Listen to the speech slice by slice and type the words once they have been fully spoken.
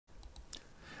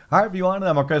Hi everyone,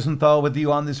 I'm Mark Rosenthal with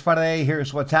you on this Friday.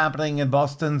 Here's what's happening in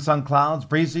Boston. Sun clouds,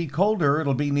 breezy, colder.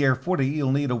 It'll be near 40.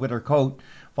 You'll need a winter coat.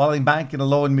 Falling back in the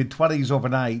low and mid-20s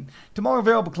overnight. Tomorrow,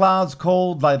 variable clouds,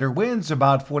 cold, lighter winds,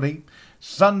 about 40.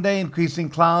 Sunday, increasing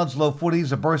clouds, low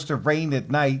 40s, a burst of rain at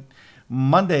night.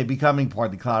 Monday, becoming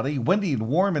partly cloudy, windy and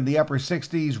warm in the upper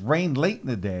 60s, rain late in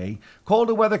the day.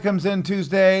 Colder weather comes in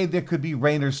Tuesday. There could be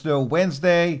rain or snow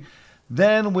Wednesday.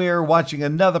 Then we're watching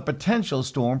another potential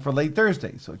storm for late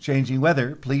Thursday. So changing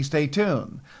weather, please stay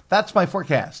tuned. That's my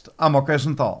forecast. I'm Mark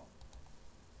Rosenthal.